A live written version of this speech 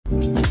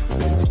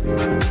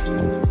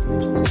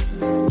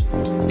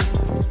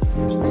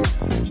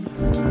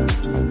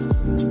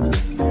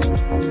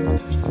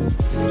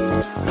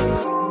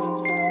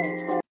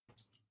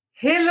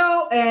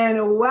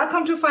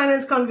welcome to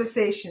Finance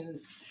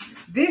Conversations.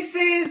 This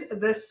is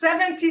the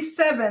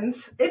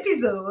 77th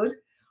episode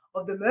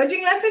of the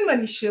Merging Life and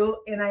Money Show,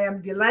 and I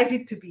am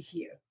delighted to be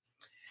here.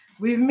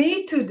 With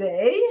me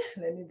today,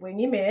 let me bring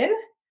him in,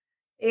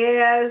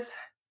 is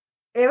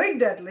Eric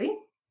Dudley.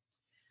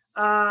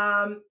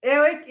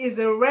 Eric is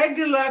a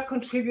regular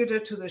contributor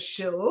to the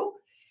show,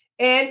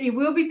 and he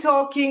will be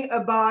talking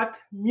about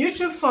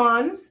mutual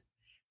funds,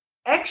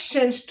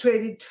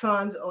 exchange-traded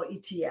funds or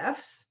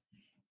ETFs,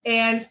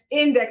 and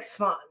index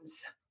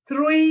funds,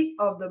 three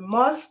of the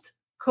most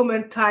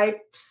common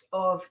types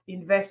of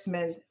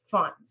investment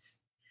funds.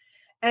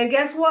 And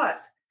guess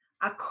what?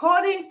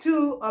 According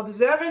to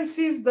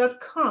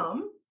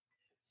observances.com,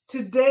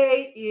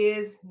 today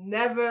is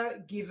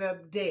Never Give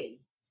Up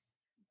Day,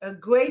 a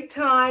great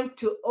time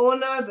to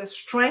honor the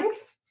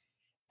strength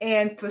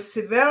and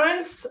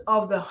perseverance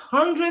of the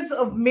hundreds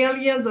of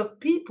millions of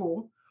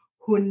people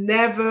who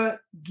never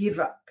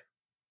give up.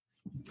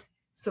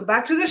 So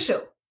back to the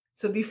show.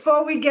 So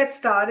before we get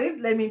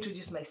started, let me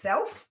introduce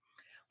myself.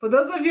 For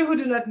those of you who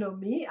do not know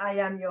me, I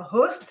am your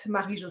host,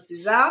 Marie-Jo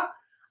César.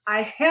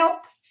 I help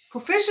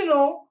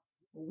professional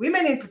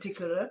women in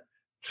particular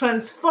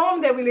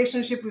transform their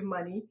relationship with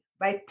money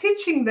by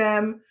teaching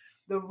them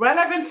the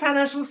relevant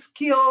financial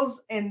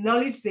skills and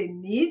knowledge they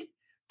need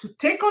to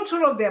take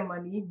control of their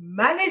money,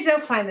 manage their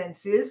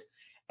finances,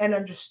 and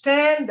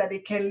understand that they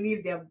can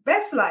live their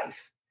best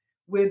life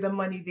with the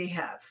money they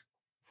have.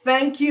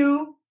 Thank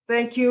you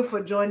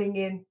for joining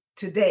in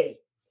today.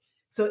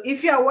 So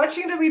if you are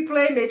watching the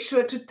replay, make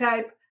sure to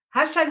type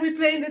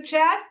 #replay in the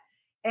chat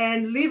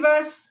and leave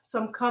us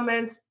some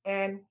comments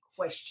and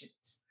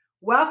questions.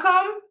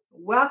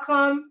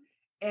 Welcome,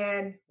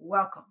 and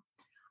welcome.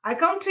 I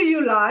come to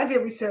you live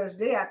every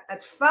Thursday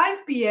at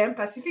 5 p.m.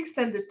 Pacific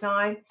Standard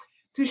Time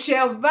to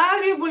share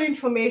valuable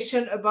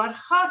information about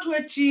how to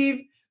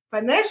achieve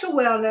financial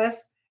wellness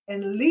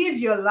and live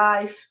your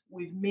life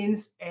with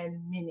means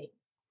and meaning.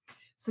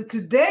 So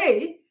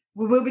today,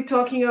 we will be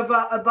talking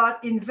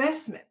about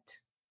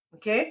investment,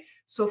 okay?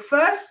 So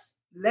first,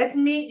 let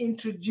me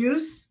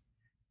introduce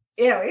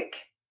Eric,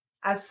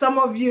 as some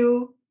of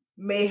you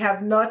may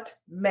have not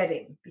met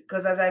him,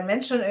 because as I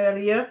mentioned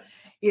earlier,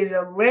 is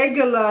a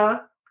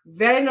regular,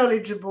 very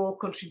knowledgeable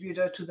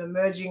contributor to the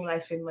Merging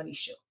Life and Money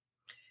Show.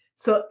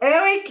 So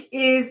Eric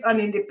is an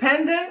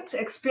independent,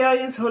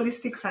 experienced,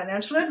 holistic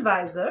financial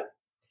advisor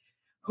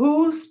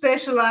who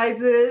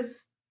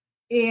specializes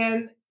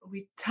in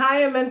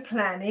retirement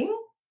planning,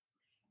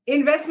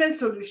 investment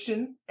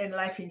solution, and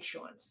life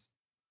insurance.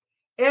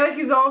 Eric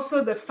is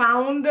also the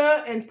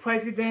founder and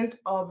president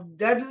of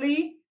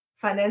Dudley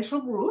Financial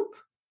Group,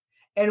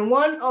 and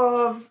one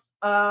of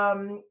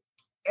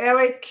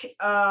Eric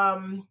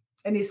and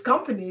his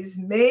company's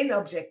main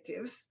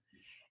objectives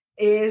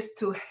is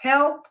to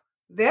help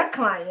their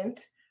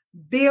client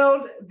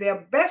build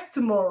their best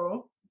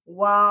tomorrow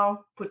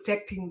while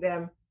protecting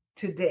them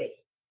today.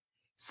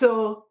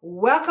 So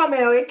welcome,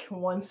 Eric,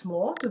 once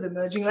more to the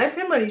Merging Life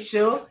and Money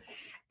Show.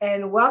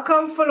 And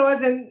welcome,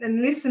 followers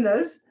and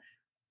listeners.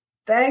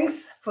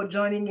 Thanks for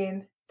joining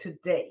in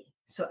today.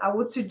 So I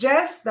would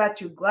suggest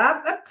that you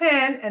grab a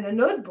pen and a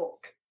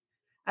notebook,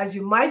 as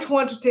you might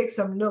want to take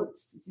some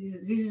notes.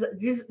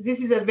 This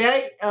is a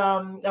very,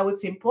 I would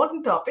say,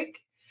 important topic.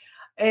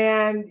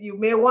 And you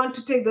may want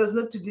to take those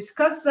notes to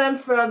discuss them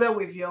further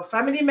with your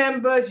family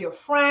members, your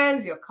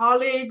friends, your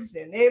colleagues,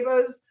 your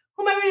neighbors,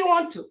 whomever you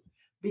want to.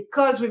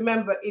 Because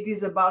remember, it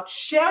is about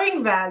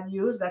sharing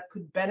values that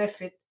could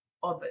benefit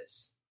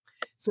others.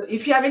 So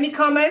if you have any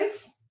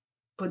comments,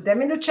 put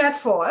them in the chat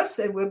for us,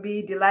 and we'll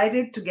be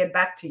delighted to get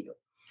back to you.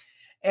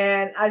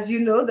 And as you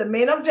know, the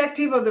main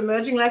objective of the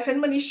Merging Life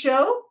and Money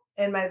Show,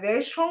 and my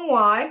very strong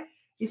why,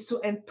 is to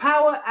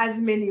empower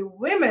as many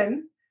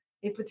women,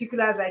 in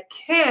particular as I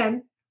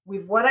can,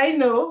 with what I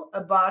know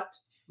about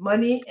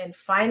money and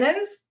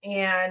finance.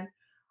 And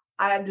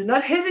I do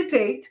not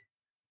hesitate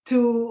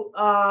to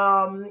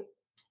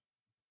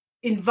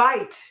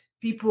invite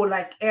people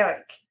like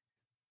Eric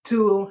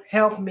to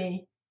help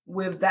me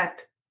with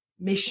that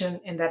mission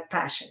and that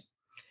passion.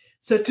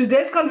 So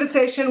today's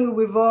conversation will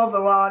revolve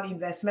around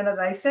investment, as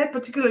I said,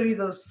 particularly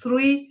those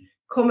three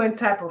common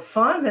type of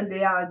funds. And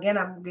they are, again,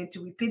 I'm going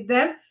to repeat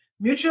them: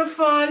 mutual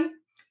fund,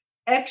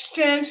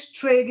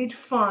 exchange-traded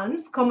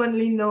funds,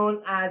 commonly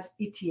known as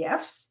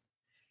ETFs,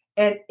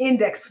 and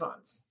index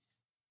funds.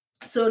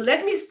 So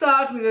let me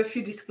start with a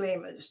few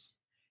disclaimers.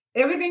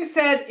 Everything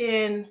said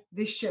in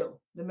this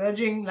show, the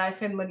Merging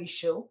Life and Money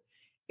Show,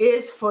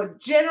 is for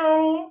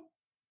general,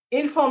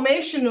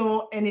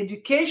 informational, and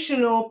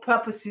educational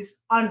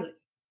purposes only,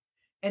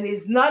 and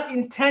is not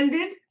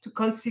intended to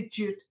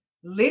constitute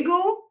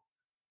legal,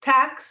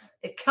 tax,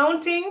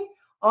 accounting,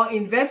 or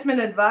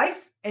investment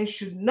advice, and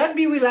should not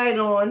be relied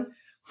on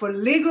for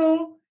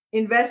legal,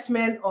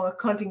 investment, or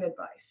accounting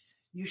advice.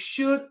 You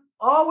should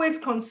always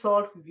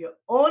consult with your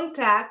own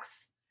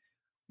tax,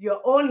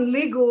 your own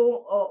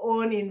legal or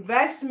own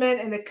investment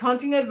and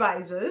accounting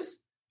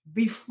advisors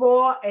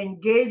before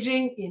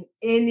engaging in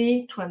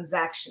any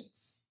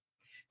transactions.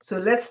 So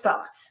let's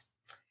start.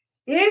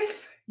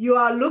 If you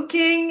are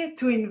looking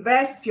to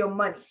invest your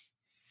money,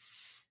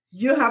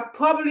 you have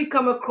probably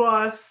come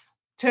across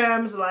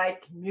terms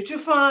like mutual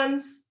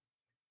funds,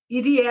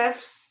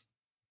 ETFs,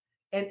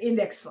 and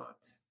index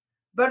funds.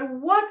 But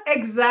what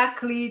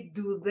exactly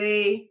do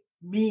they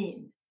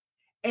mean?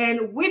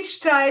 And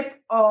which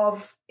type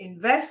of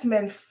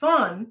investment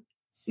fund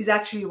is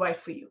actually right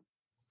for you?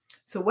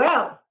 So,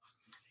 well,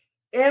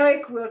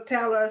 Eric will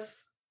tell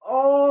us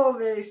all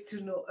there is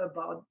to know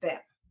about them.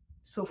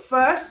 So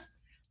first,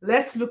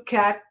 let's look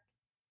at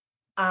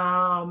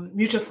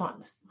mutual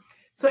funds.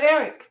 So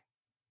Eric,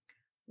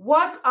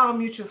 what are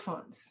mutual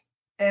funds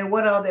and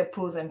what are their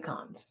pros and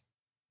cons?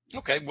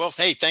 Okay. Well,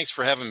 hey, thanks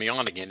for having me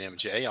on again,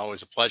 MJ.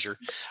 Always a pleasure.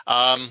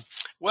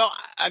 Well,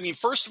 I mean,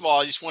 first of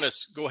all, I just want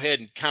to go ahead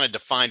and kind of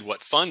define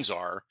what funds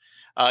are.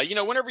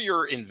 Whenever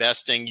you're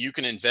investing, you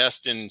can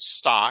invest in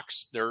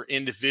stocks. They're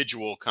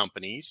individual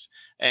companies.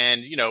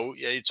 And,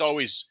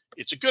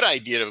 it's a good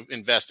idea to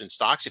invest in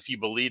stocks if you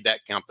believe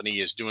that company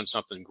is doing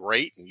something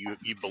great and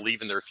you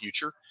believe in their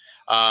future.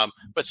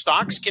 But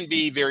stocks can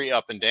be very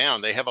up and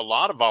down. They have a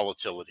lot of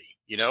volatility.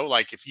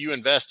 Like if you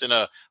invest in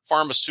a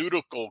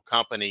pharmaceutical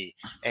company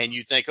and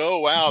you think, oh,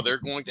 wow, they're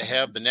going to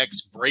have the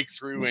next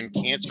breakthrough in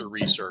cancer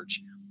research.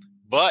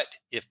 But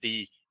if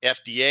the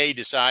FDA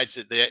decides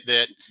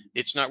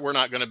that we're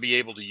not going to be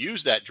able to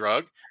use that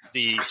drug,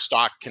 the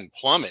stock can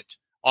plummet.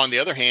 On the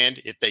other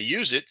hand, if they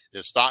use it,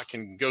 the stock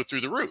can go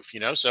through the roof,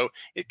 so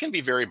it can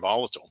be very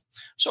volatile.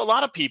 So a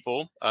lot of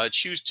people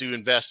choose to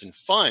invest in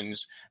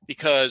funds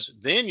because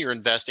then you're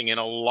investing in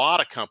a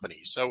lot of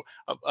companies. So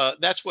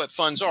that's what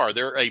funds are.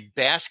 They're a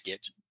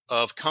basket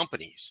of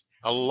companies,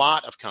 a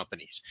lot of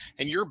companies,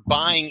 and you're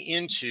buying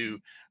into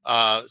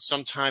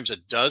sometimes a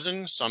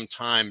dozen,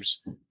 sometimes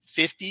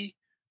 50,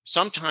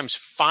 sometimes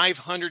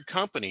 500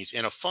 companies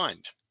in a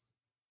fund.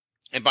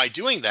 And by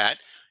doing that,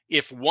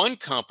 if one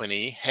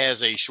company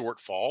has a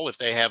shortfall, if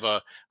they have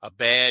a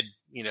bad,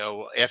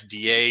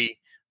 FDA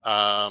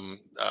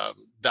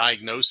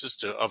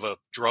diagnosis of a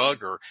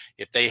drug, or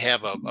if they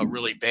have a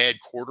really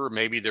bad quarter,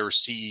 maybe their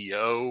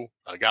CEO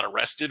got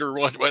arrested or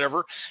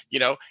whatever,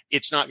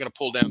 it's not going to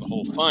pull down the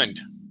whole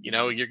fund.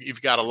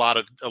 You've got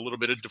a little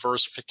bit of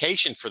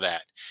diversification for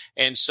that.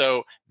 And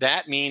so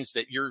that means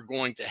that you're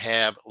going to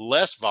have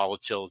less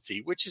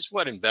volatility, which is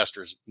what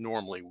investors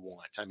normally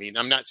want. I mean,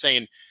 I'm not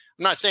saying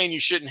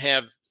you shouldn't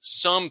have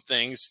some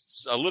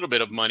things, a little bit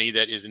of money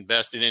that is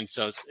invested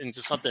into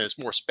something that's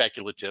more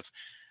speculative,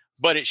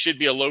 but it should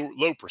be a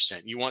low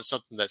percent. You want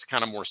something that's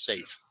kind of more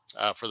safe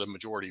for the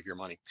majority of your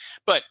money.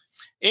 But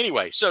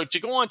anyway, so to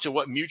go on to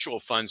what mutual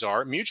funds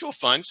are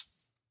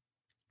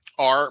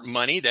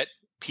money that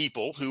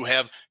people who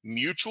have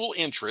mutual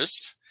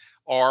interests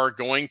are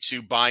going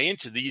to buy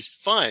into these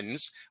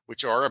funds,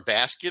 which are a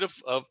basket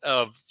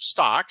of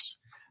stocks.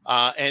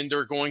 And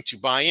they're going to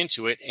buy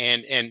into it,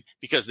 and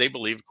because they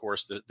believe, of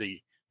course, that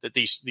the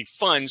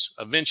funds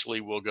eventually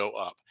will go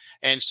up.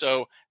 And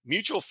so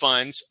mutual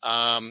funds,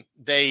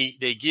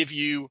 they give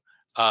you,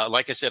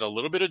 like I said, a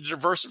little bit of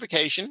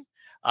diversification.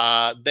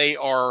 They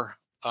are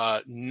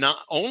not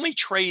only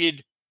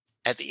traded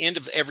at the end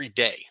of every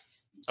day.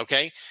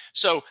 Okay,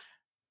 so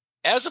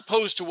as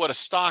opposed to what a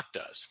stock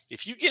does,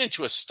 if you get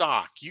into a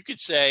stock, you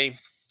could say,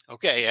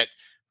 okay, at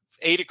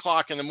 8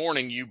 o'clock in the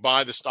morning, you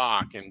buy the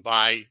stock, and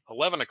by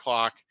 11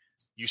 o'clock,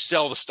 you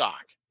sell the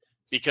stock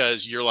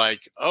because you're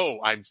like, oh,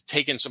 I've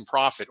taken some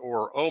profit,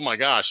 or, oh my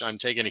gosh, I'm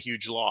taking a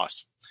huge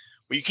loss.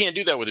 Well, you can't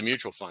do that with a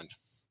mutual fund.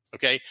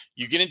 Okay.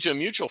 You get into a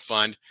mutual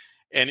fund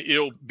and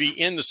it'll be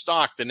in the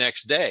stock the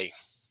next day,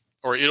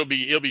 or it'll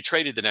be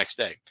traded the next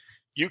day.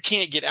 You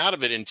can't get out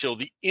of it until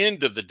the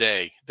end of the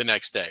day, the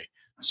next day.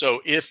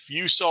 So if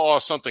you saw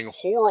something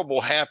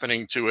horrible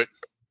happening to it,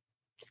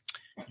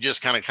 you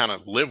just kind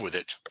of live with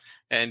it.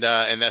 And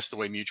that's the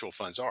way mutual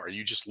funds are.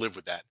 You just live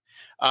with that.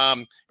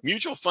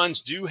 Mutual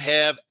funds do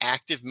have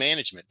active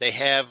management. They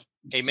have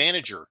a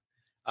manager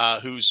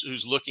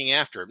who's looking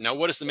after it. Now,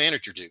 what does the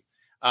manager do?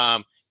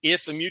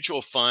 If a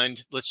mutual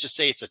fund, let's just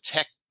say it's a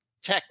tech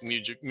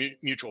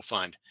mutual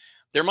fund,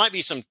 there might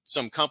be some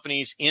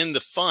companies in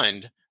the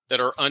fund that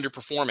are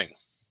underperforming.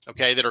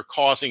 Okay, that are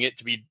causing it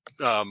to be,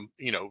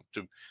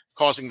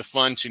 causing the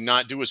fund to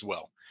not do as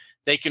well.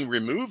 They can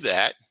remove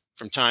that.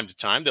 From time to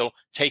time, they'll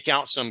take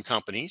out some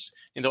companies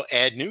and they'll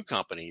add new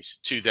companies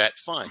to that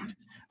fund.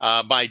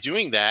 By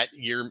doing that,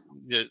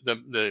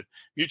 the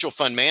mutual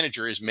fund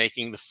manager is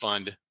making the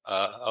fund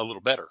a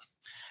little better.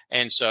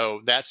 And so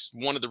that's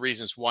one of the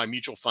reasons why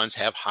mutual funds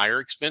have higher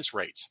expense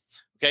rates.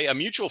 Okay, a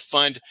mutual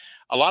fund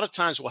a lot of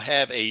times will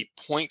have a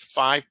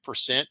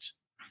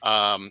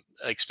 0.5%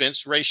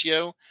 expense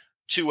ratio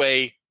to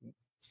a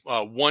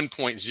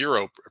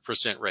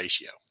 1.0%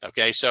 ratio.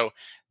 Okay, so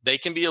they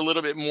can be a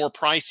little bit more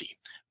pricey,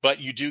 but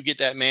you do get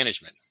that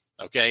management.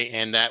 Okay,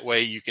 and that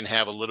way you can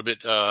have a little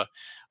bit a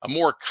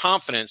more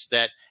confidence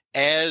that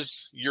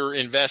as you're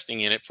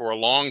investing in it for a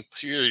long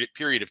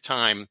period of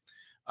time,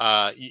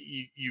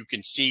 you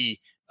can see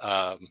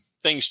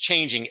things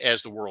changing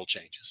as the world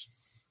changes.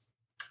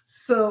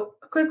 So,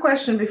 a quick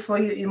question before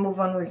you move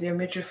on with your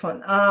mutual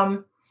fund.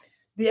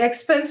 the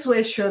expense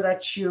ratio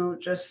that you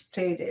just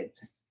stated,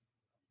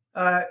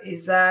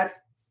 is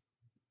that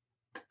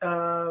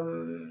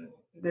the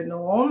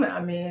norm?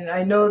 I mean,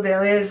 I know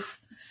there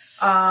is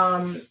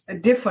a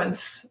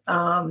difference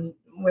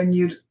when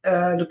you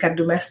look at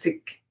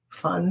domestic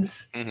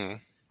funds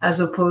as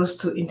opposed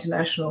to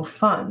international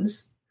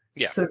funds.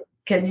 Yeah. So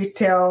can you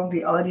tell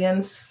the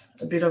audience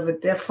a bit of a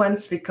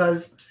difference?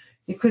 Because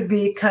it could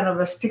be kind of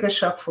a sticker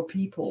shock for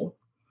people.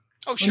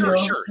 Oh, sure,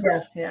 sure.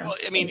 Yeah. Well,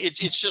 I mean,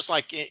 it's just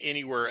like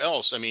anywhere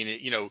else. I mean,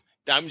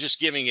 I'm just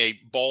giving a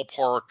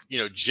ballpark,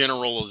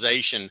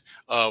 generalization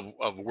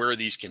of where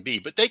these can be,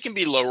 but they can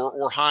be lower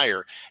or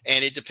higher,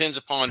 and it depends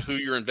upon who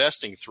you're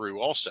investing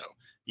through also.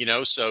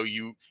 So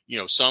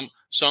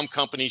some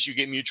companies you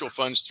get mutual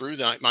funds through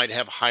that might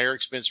have higher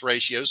expense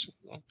ratios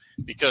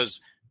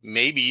because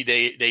maybe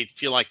they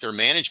feel like their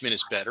management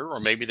is better, or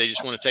maybe they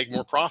just want to take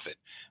more profit.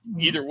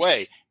 Either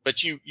way,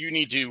 but you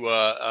need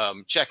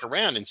to check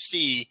around and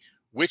see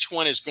which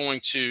one is going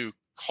to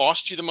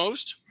cost you the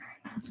most,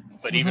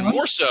 but even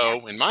more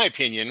so, in my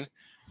opinion,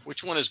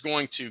 which one is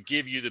going to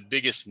give you the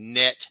biggest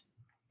net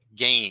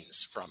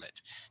gains from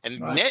it. And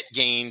net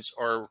gains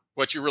are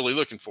what you're really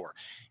looking for.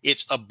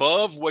 It's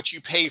above what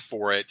you pay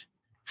for it.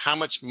 How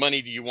much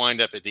money do you wind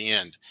up at the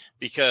end?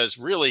 Because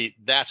really,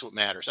 that's what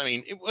matters. I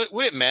mean,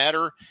 would it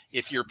matter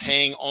if you're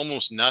paying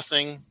almost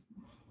nothing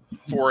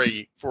for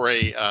a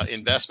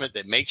investment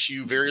that makes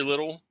you very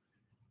little,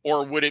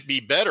 or would it be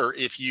better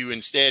if you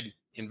instead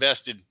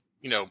invested,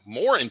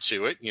 more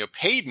into it,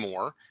 paid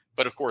more,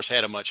 but of course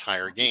had a much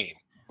higher gain?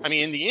 I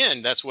mean, in the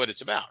end, that's what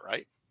it's about,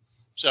 right?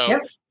 So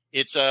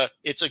it's a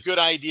good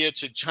idea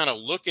to kind of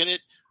look at it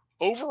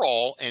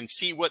overall and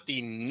see what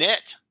the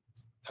net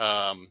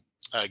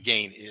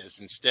gain is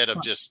instead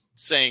of just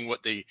saying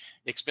what the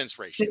expense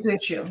ratio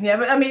is. Yeah,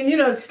 but I mean,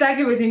 it's like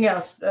everything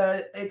else.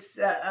 It's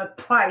a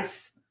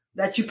price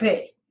that you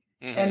pay,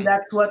 and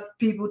that's what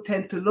people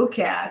tend to look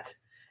at.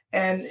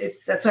 And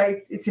that's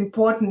why it's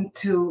important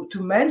to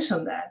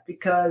mention that,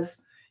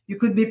 because you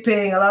could be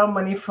paying a lot of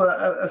money for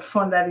a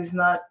fund that is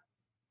not,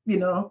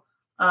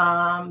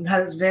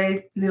 has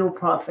very little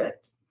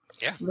profit,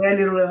 very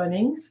little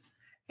earnings,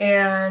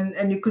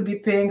 and you could be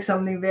paying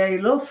something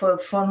very low for a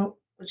fund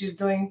which is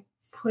doing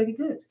pretty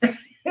good.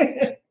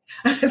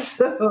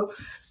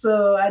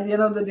 So at the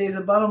end of the day, it's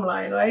a bottom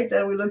line, right,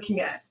 that we're looking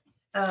at.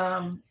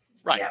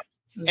 Right. Yeah.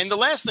 And the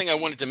last thing I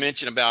wanted to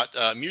mention about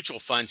mutual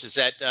funds is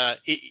that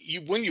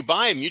when you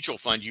buy a mutual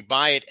fund, you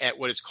buy it at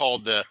what is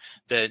called the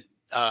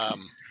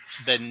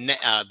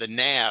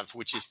NAV,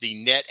 which is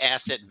the net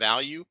asset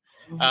value.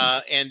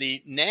 And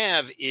the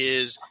NAV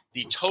is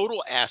the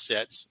total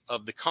assets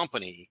of the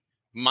company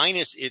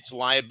minus its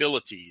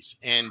liabilities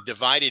and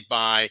divided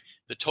by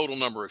the total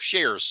number of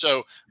shares.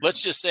 So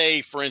let's just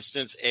say, for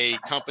instance, a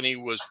company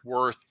was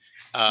worth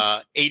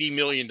 $80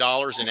 million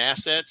in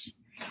assets.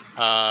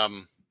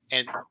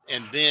 And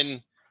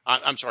then,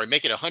 I'm sorry,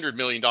 make it $100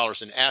 million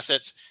in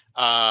assets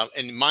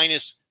and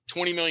minus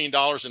 $20 million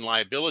in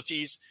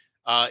liabilities.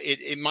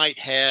 It might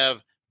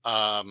have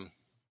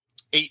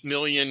 8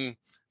 million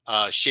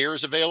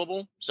shares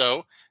available.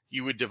 So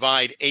you would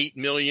divide 8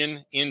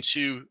 million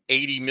into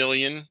 80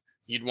 million.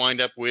 You'd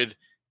wind up with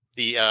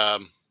the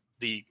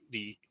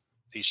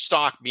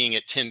stock being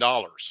at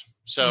 $10.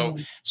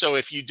 So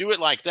if you do it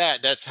like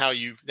that, that's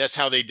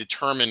how they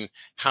determine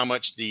how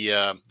much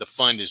the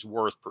fund is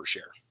worth per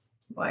share.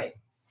 Right.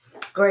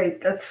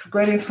 Great. That's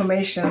great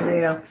information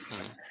there.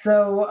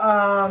 So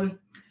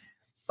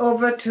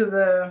over to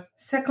the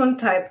second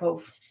type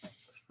of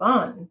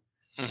fund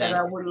that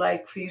I would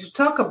like for you to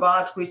talk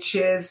about, which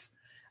is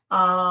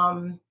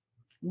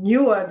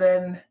newer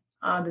than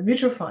the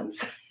mutual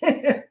funds.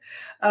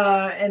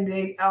 And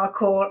they are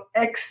called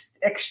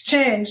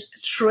exchange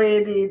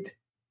traded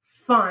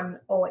fund,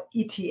 or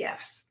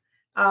ETFs.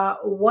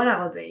 What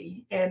are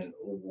they, and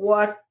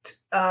what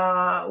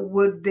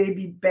would they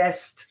be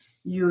best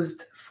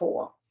used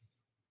for?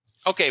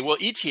 Okay, well,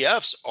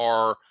 ETFs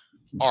are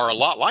a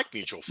lot like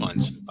mutual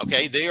funds.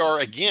 Okay, they are,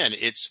 again,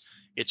 it's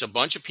a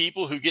bunch of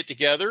people who get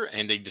together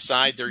and they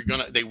decide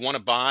they want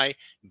to buy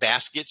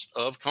baskets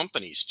of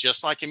companies,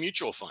 just like a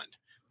mutual fund.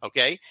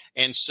 Okay,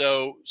 and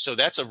so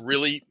that's a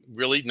really,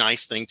 really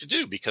nice thing to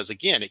do, because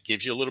again, it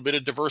gives you a little bit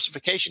of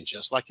diversification,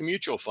 just like a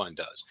mutual fund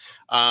does.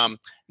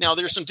 Now,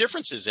 there's some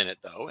differences in it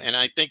though, and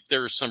I think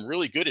there's some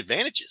really good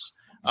advantages.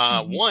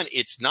 One,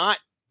 it's not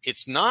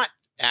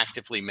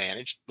actively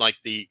managed like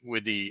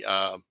with the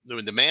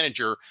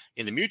manager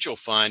in the mutual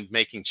fund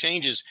making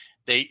changes.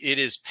 It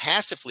is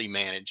passively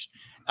managed.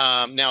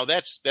 Now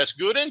that's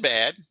good and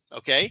bad.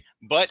 Okay.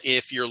 But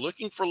if you're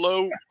looking for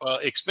low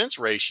expense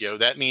ratio,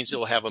 that means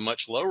it'll have a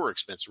much lower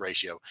expense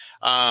ratio.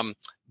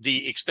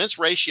 The expense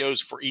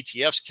ratios for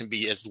ETFs can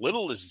be as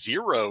little as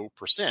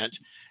 0%,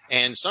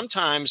 and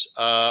sometimes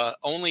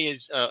only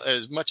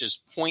as much as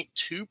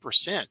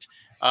 0.2%.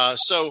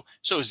 So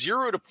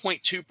 0 to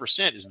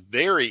 0.2% is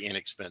very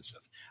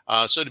inexpensive.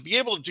 So to be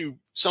able to do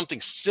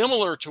something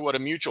similar to what a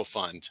mutual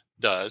fund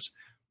does,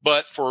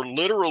 but for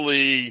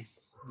literally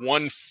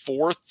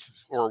 1/4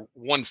 or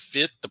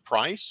 1/5 the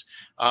price.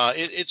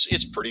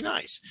 It's pretty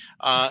nice.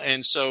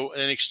 And so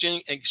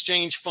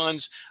exchange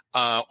funds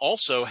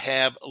also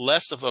have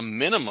less of a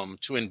minimum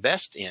to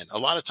invest in. A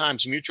lot of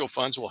times mutual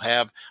funds will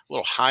have a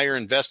little higher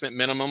investment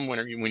minimum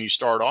when you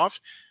start off.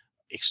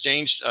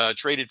 Exchange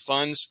traded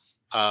funds,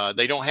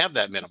 they don't have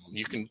that minimum.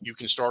 You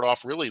can start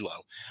off really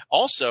low.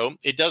 Also,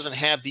 it doesn't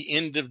have the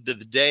end of the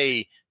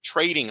day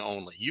trading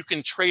only. You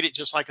can trade it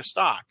just like a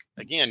stock.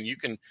 Again, you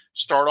can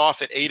start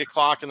off at 8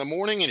 o'clock in the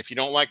morning, and if you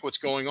don't like what's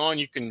going on,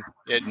 you can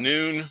at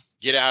noon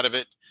get out of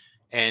it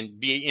and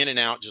be in and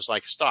out just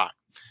like a stock.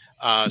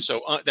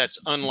 So that's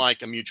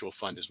unlike a mutual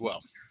fund as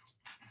well.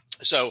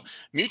 So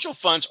mutual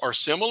funds are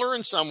similar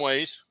in some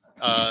ways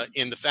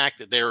in the fact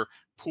that they're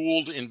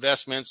pooled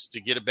investments to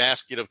get a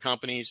basket of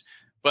companies,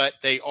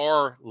 but they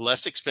are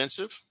less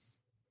expensive.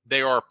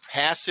 They are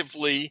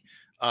passively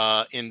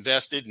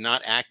invested,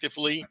 not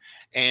actively,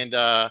 and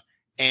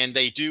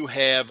they do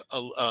have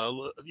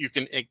you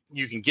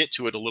can get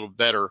to it a little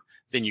better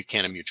than you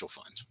can a mutual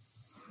fund.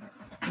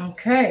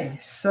 Okay,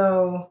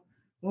 so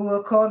we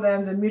will call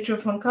them the mutual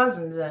fund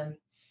cousins then.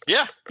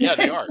 Yeah,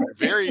 they are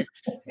very,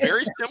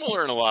 very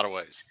similar in a lot of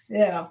ways.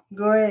 Yeah,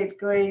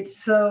 great.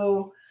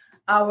 So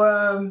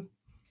our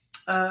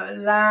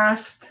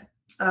last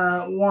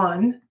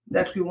one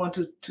that we want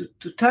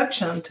to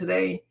touch on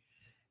today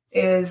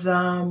is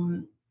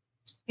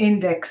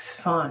index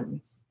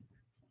fund.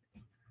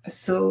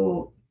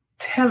 So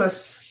tell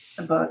us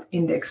about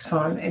index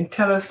fund and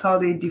tell us how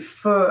they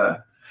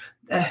differ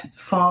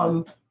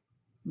from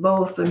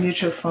both the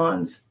mutual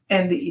funds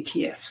and the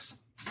ETFs.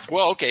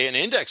 Well, okay, an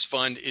index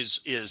fund is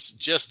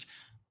just,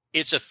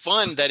 it's a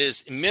fund that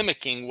is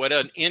mimicking what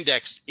an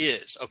index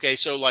is. Okay,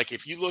 so like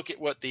if you look at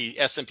what the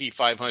S&P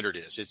 500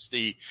 is,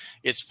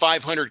 it's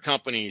 500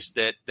 companies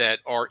that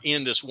are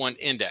in this one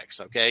index.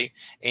 Okay,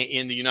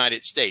 in the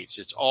United States,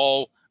 it's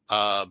all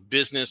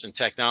business and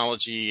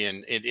technology,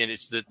 and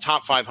it's the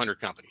top 500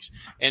 companies.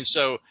 And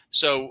so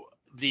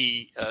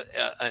the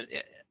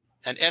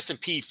an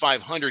S&P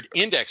 500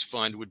 index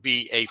fund would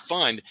be a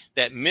fund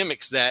that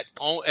mimics that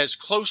as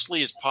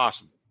closely as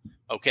possible.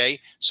 Okay,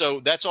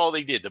 so that's all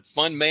they did. The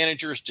fund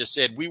managers just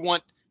said, we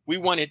want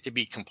it to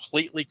be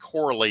completely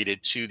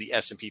correlated to the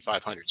S&P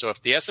 500. So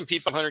if the S&P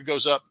 500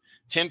 goes up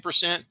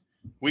 10%,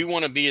 we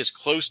want to be as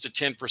close to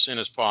 10%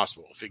 as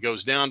possible. If it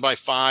goes down by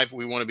 5,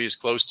 we want to be as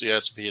close to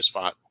S&P as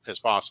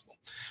possible.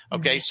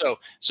 Okay, so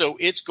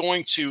it's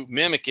going to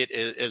mimic it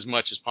as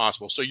much as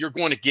possible. So you're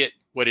going to get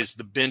what is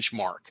the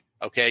benchmark.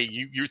 Okay,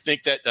 you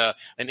think that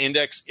an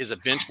index is a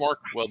benchmark?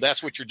 Well,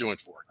 that's what you're doing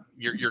for it.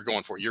 You're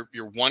going for it.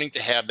 You're wanting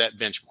to have that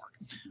benchmark.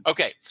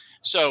 Okay,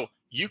 so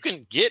you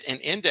can get an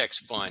index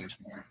fund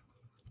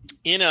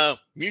in a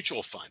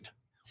mutual fund,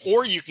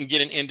 or you can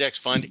get an index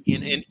fund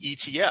in an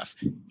ETF.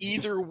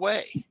 Either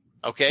way,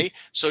 okay,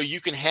 so you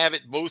can have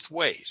it both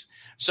ways.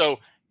 So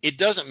it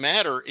doesn't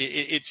matter.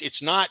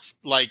 It's not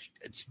like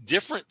it's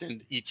different than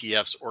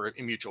ETFs or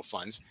mutual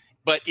funds,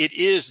 but it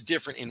is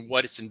different in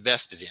what it's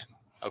invested in.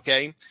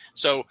 Okay,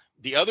 so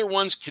the other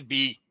ones could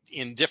be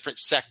in different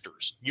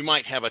sectors. You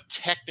might have a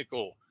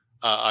technical,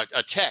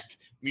 a tech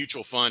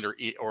mutual fund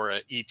or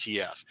an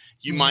ETF.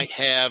 You might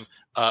have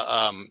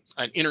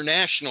an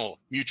international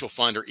mutual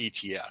fund or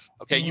ETF.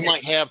 Okay, you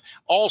might have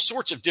all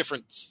sorts of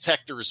different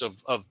sectors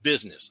of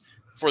business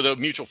for the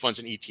mutual funds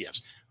and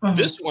ETFs.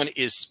 This one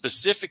is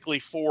specifically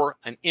for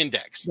an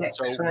index. Yes,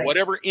 so right.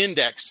 Whatever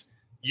index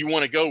you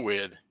want to go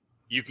with,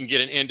 you can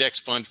get an index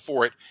fund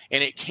for it,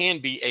 and it can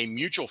be a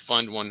mutual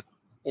fund one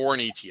or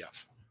an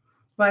ETF.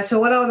 Right. So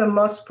what are the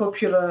most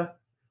popular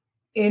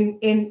in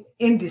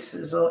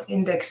indices or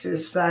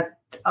indexes that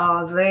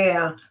are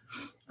there?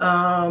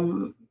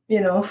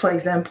 For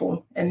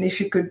example, and if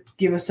you could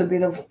give us a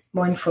bit of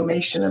more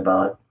information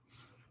about.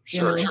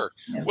 Sure.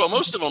 Yeah. Well,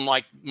 most of them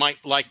like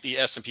the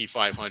S&P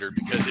 500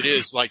 because it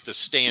is like the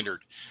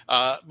standard.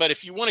 But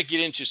if you want to get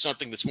into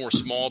something that's more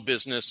small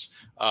business,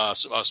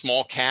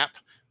 small cap,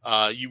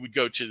 you would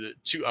go to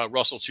the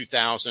Russell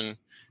 2000.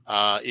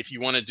 If you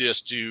want to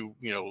just do,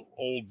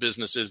 old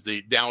businesses,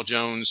 the Dow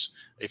Jones.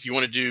 If you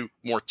want to do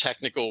more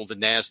technical, the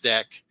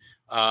NASDAQ.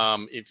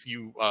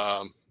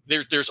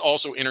 There's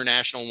also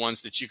international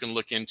ones that you can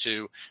look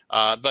into.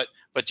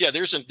 But yeah,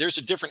 there's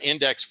a different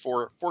index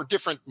for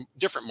different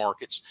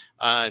markets.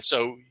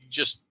 So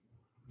just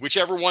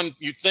whichever one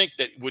you think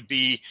that would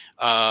be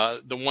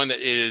the one that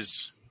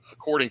is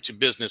according to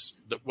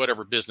business,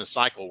 whatever business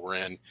cycle we're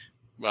in,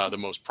 the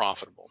most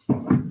profitable.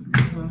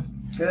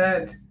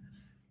 Good.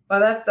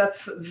 Well,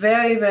 that's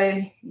very,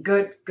 very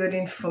good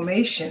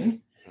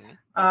information.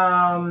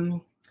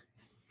 So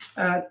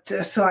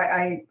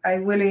I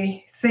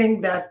really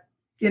think that,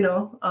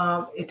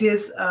 it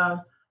is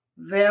a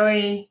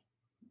very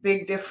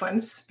big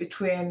difference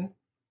between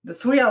the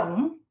three of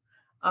them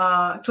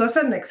to a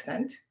certain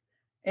extent.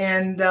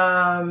 And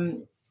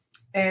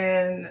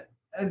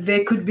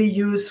they could be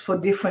used for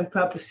different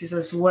purposes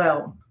as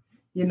well.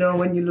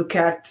 When you look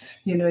at,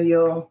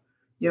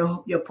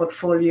 your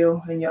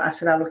portfolio and your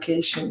asset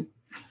allocation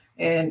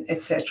and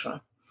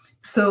etc.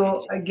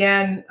 So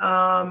again,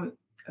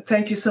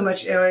 thank you so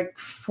much, Eric,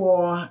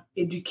 for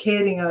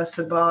educating us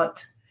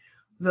about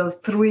the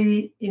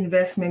three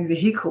investment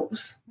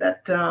vehicles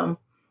that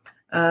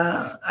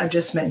I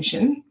just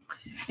mentioned.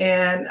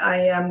 And I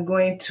am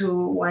going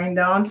to wind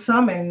down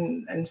some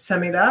and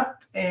sum it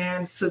up.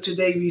 And so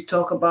today we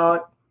talk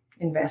about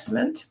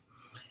investment.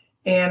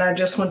 And I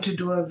just want to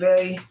do a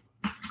very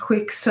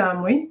quick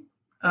summary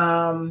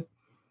about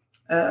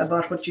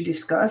what you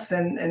discussed.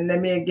 And let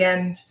me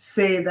again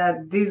say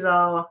that these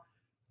are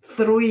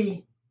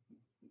three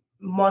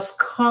most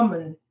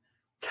common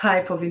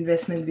type of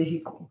investment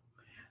vehicle.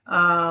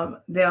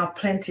 There are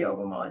plenty of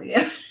them out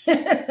there.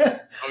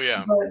 Oh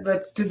yeah.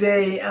 But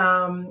today,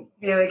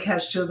 Eric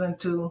has chosen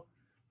to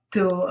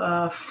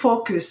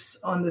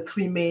focus on the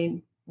three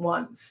main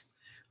ones.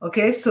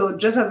 Okay, so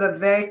just as a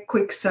very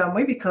quick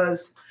summary,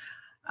 because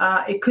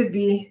it could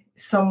be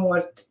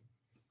somewhat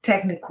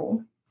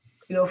technical,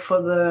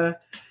 for the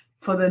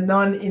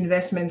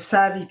non-investment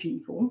savvy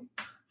people,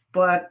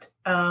 but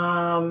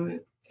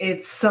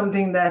it's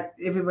something that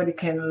everybody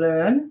can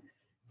learn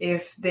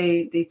if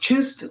they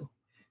choose to.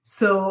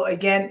 So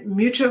again,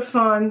 mutual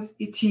funds,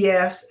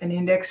 ETFs, and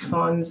index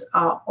funds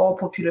are all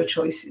popular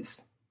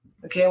choices,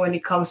 okay, when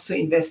it comes to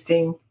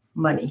investing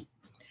money.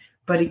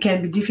 But it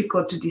can be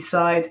difficult to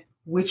decide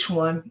which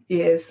one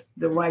is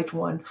the right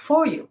one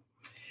for you.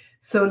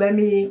 So let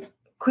me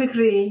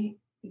quickly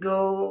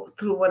go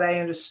through what I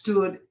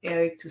understood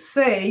Eric to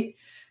say.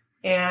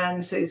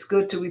 And so it's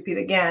good to repeat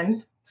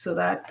again so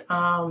that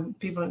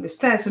people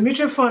understand. So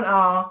mutual funds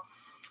are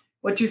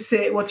what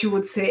you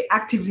would say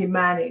actively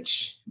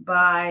managed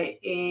by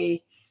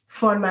a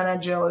fund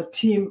manager or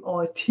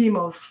a team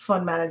of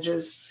fund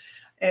managers,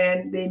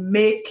 and they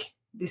make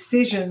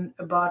decision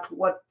about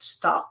what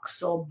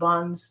stocks or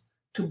bonds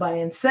to buy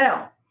and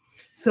sell.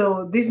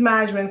 So this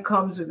management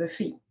comes with a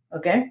fee.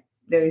 Okay,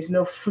 there is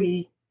no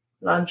free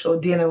lunch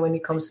or dinner when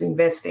it comes to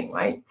investing,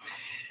 right?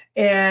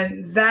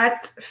 And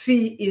that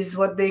fee is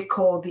what they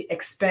call the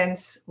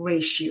expense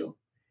ratio.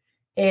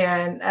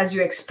 And as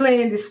you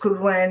explained, this could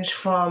range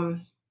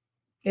from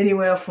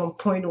anywhere from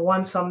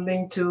 0.1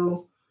 something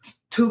to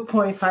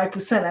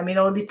 2.5%. I mean, it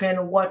all depends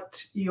on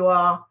what you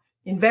are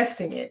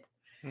invested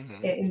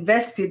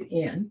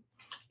in.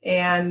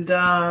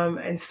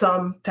 And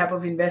some type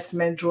of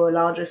investment draw a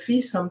larger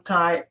fee, some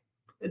type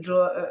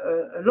draw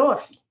a lower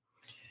fee.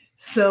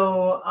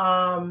 So,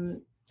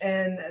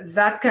 and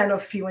that kind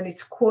of fee, when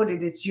it's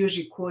quoted, it's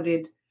usually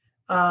quoted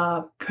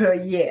per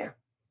year.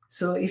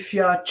 So if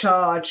you are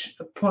charged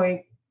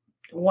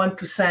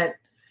 0.1%,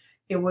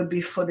 it would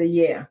be for the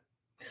year.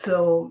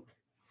 So,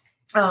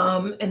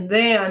 and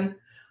then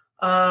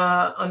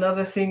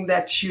another thing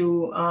that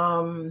you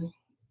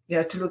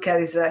have to look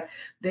at is that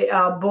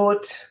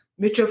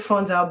mutual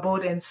funds are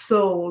bought and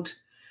sold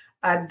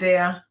at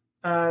their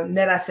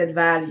net asset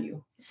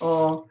value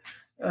or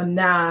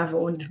NAV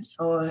or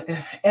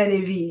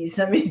NAVs.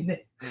 I mean,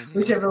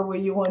 whichever way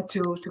you want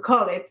to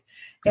call it.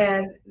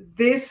 And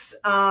this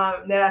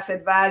net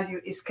asset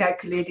value is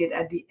calculated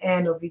at the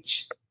end of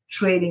each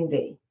trading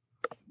day,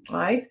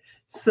 right?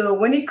 So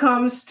when it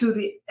comes to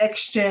the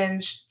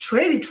exchange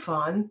traded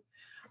fund,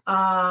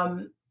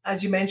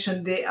 as you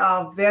mentioned, they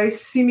are very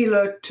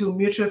similar to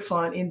mutual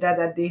fund in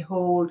that they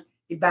hold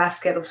a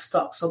basket of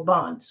stocks or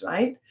bonds,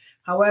 right?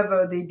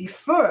 However, they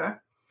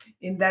differ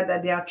in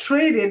that they are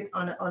traded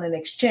on an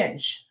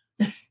exchange,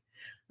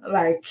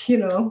 like,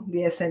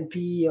 the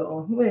S&P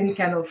or any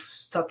kind of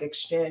stock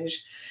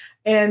exchange,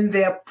 and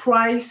their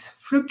price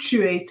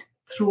fluctuate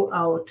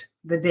throughout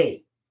the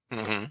day,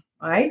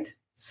 right?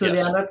 So yes.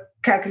 They are not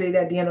calculated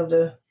at the end of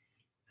the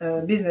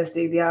business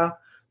day.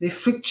 They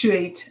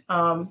fluctuate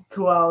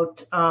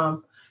throughout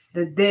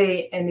the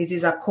day, and it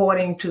is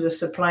according to the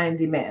supply and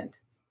demand,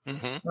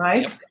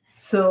 right? Yep.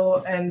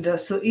 So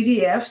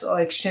ETFs or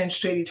exchange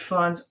traded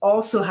funds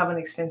also have an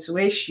expense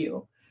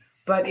ratio,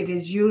 but it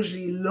is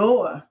usually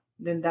lower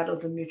than that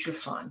of the mutual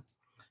fund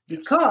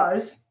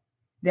because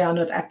they are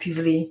not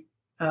actively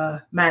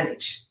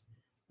managed.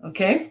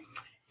 Okay.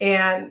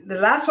 And the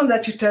last one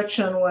that you touched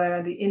on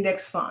were the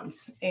index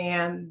funds.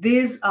 And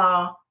these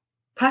are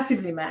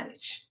passively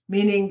managed,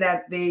 meaning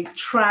that they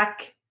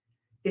track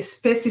a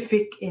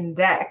specific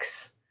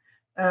index.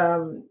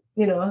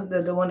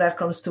 The one that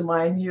comes to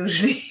mind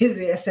usually is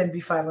the S&P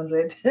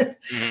 500,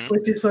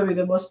 which is probably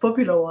the most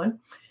popular one.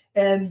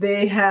 And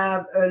they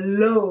have a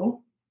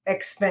low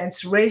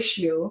expense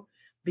ratio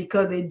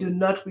because they do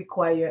not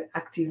require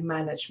active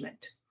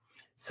management.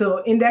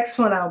 So index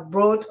funds are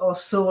bought or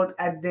sold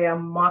at their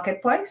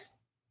market price,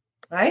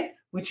 right?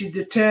 Which is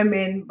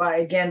determined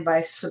by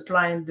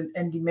supply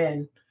and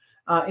demand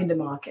in the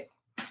market.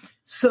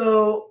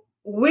 So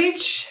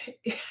which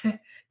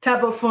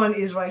type of fund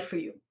is right for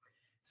you?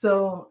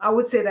 So I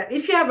would say that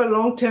if you have a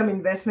long-term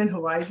investment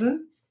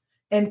horizon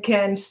and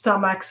can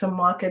stomach some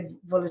market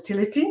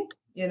volatility,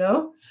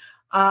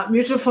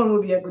 mutual fund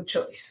would be a good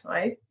choice,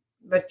 right?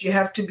 But you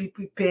have to be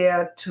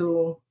prepared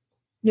to,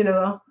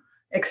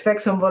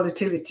 expect some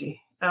volatility.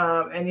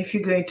 And if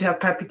you're going to have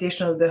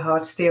palpitation of the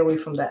heart, stay away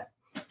from that.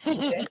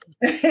 Okay.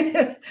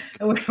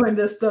 When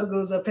the stock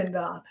goes up and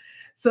down.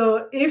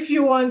 So if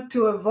you want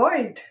to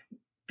avoid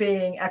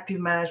paying active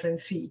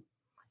management fee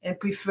and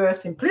prefer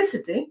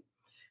simplicity,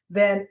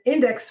 then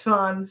index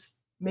funds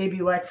may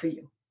be right for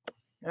you,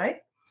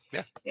 right?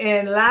 Yeah.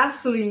 And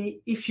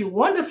lastly, if you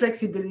want the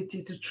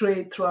flexibility to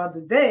trade throughout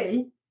the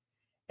day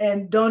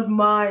and don't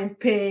mind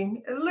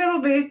paying a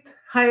little bit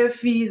higher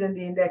fee than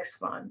the index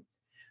fund,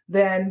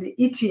 then the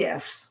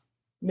ETFs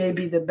may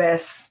be the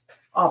best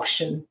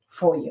option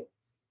for you.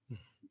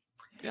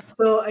 Yeah.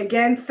 So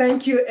again,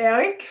 thank you,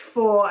 Eric,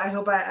 I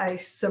hope I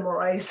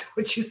summarized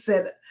what you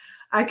said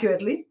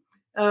accurately.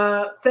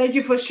 Thank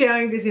you for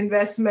sharing these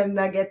investment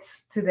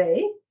nuggets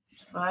today,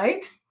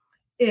 right?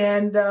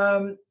 And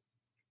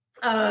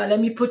let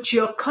me put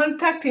your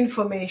contact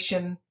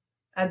information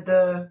at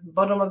the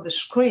bottom of the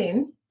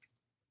screen.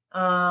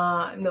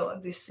 No,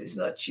 this is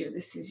not you.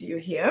 This is you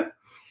here.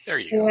 There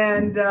you go.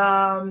 And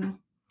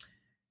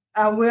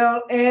I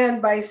will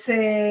end by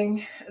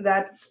saying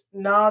that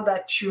now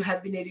that you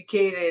have been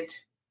educated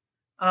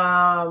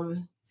about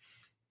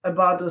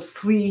those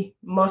three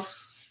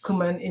most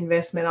common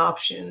investment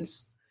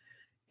options,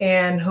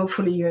 and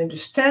hopefully you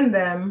understand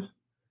them,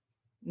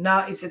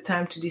 now is the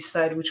time to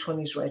decide which one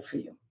is right for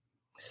you.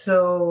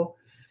 So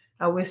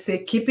I will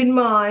say, keep in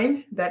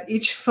mind that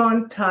each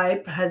fund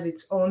type has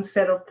its own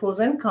set of pros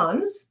and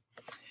cons.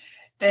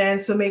 And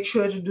so make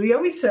sure to do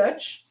your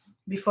research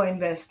before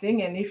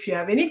investing. And if you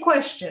have any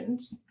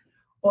questions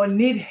or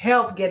need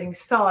help getting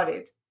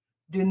started,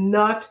 do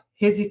not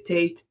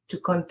hesitate to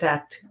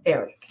contact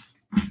Eric.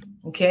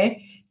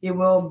 Okay? He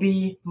will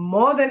be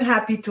more than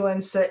happy to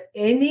answer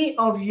any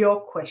of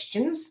your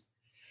questions.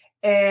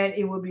 And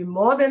it will be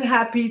more than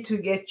happy to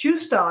get you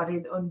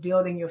started on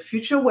building your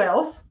future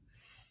wealth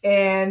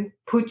and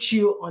put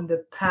you on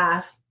the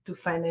path to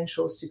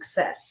financial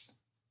success.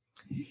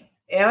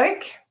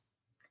 Eric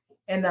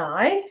and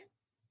I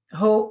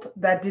hope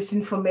that this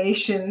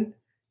information,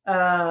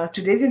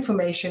 today's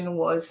information,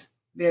 was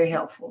very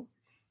helpful.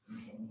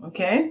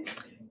 Okay?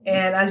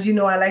 And as you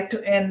know, I like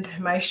to end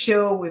my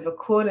show with a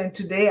quote. And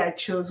today I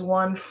chose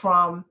one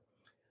from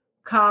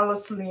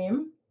Carlos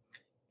Slim.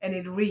 And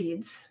it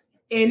reads,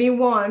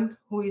 "Anyone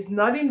who is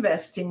not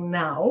investing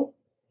now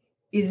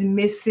is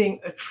missing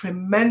a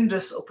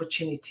tremendous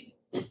opportunity."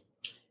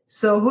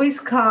 So who is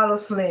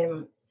Carlos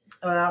Slim?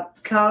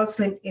 Carlos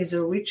Slim is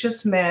the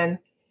richest man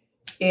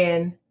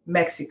in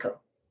Mexico.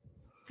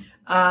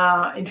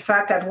 In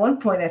fact, at one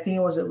point, I think he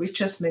was the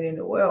richest man in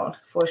the world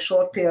for a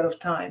short period of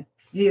time.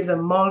 He is a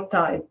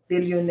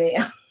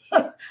multi-billionaire,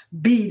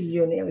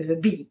 billionaire with a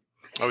B.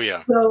 Oh, yeah.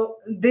 So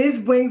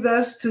this brings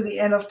us to the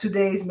end of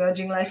today's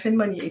Merging Life and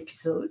Money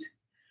episode.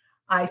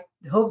 I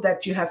hope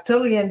that you have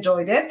totally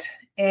enjoyed it.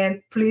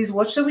 And please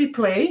watch the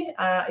replay.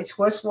 It's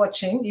worth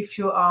watching if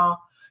your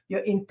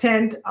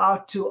intent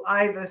are to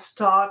either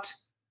start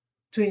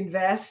to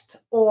invest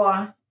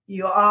or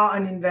you are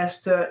an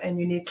investor and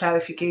you need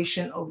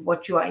clarification of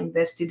what you are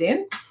invested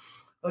in.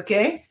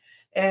 Okay?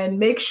 And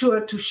make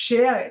sure to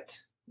share it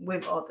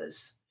with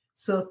others.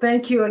 So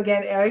thank you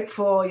again, Eric,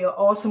 for your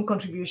awesome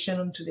contribution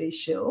on today's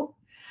show.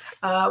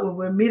 We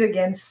will meet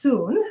again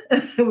soon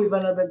with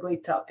another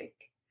great topic.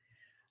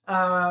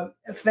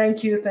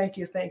 Thank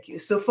you.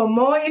 So for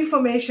more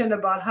information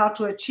about how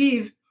to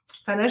achieve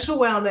financial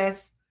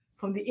wellness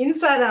from the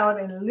inside out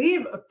and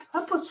live a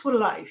purposeful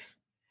life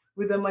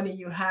with the money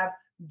you have,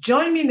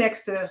 join me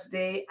next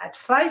Thursday at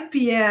 5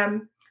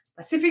 p.m.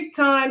 Pacific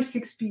time,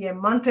 6 p.m.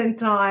 Mountain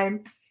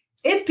time,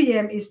 8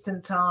 p.m. Eastern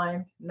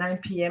time, 9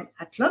 p.m.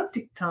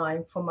 Atlantic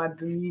time for my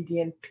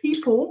Bermudian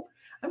people.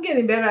 I'm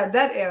getting better at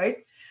that,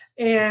 Eric.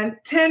 And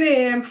 10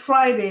 a.m.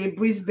 Friday,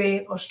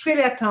 Brisbane,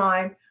 Australia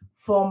time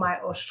for my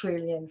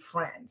Australian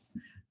friends.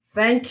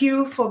 Thank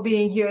you for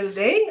being here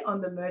today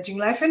on the Merging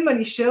Life and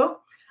Money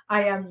Show.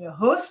 I am your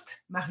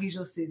host,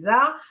 Marie-Jo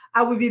César.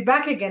 I will be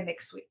back again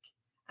next week.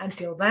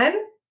 Until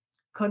then,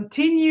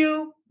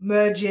 continue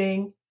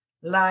merging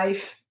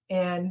life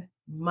and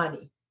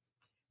money.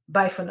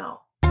 Bye for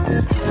now.